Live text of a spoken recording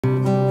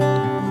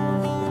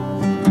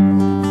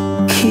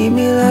Keep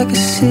me like a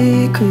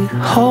secret,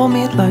 hold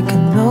me like a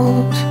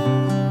note.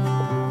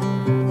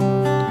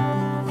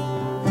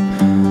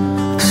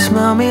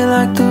 Smell me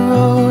like the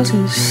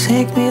roses,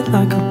 sink me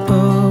like a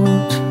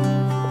boat.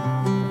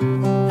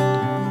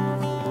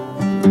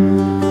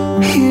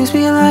 Use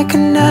me like a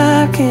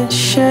napkin,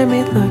 share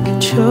me like a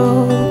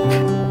joke.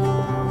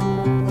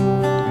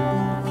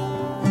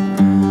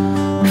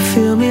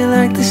 Feel me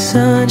like the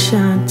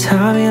sunshine,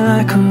 tie me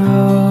like a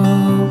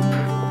rope.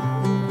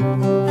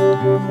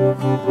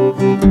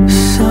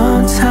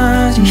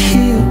 Sometimes you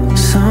heal,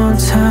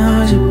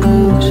 sometimes you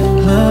bruise.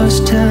 Love's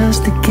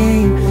just a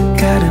game,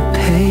 gotta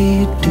pay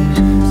your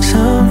dues.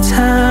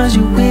 Sometimes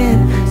you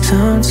win,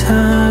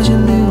 sometimes you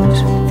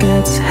lose.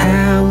 That's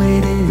how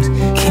it is,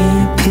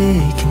 can't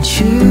pick and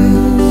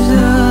choose.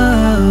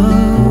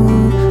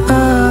 Oh, oh,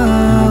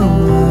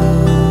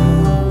 oh.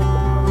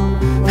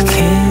 I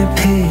can't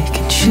pick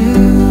and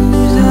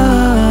choose. Oh,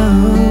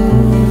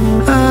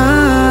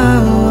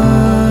 oh, oh.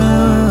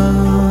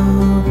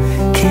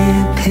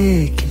 Can't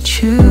pick and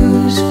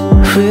choose.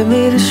 Rip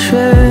me to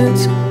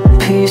shreds,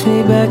 piece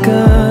me back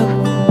up.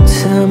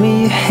 Tell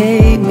me you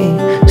hate me,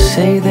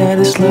 say that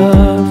it's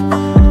love.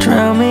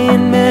 Drown me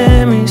in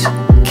memories,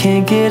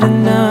 can't get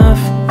enough.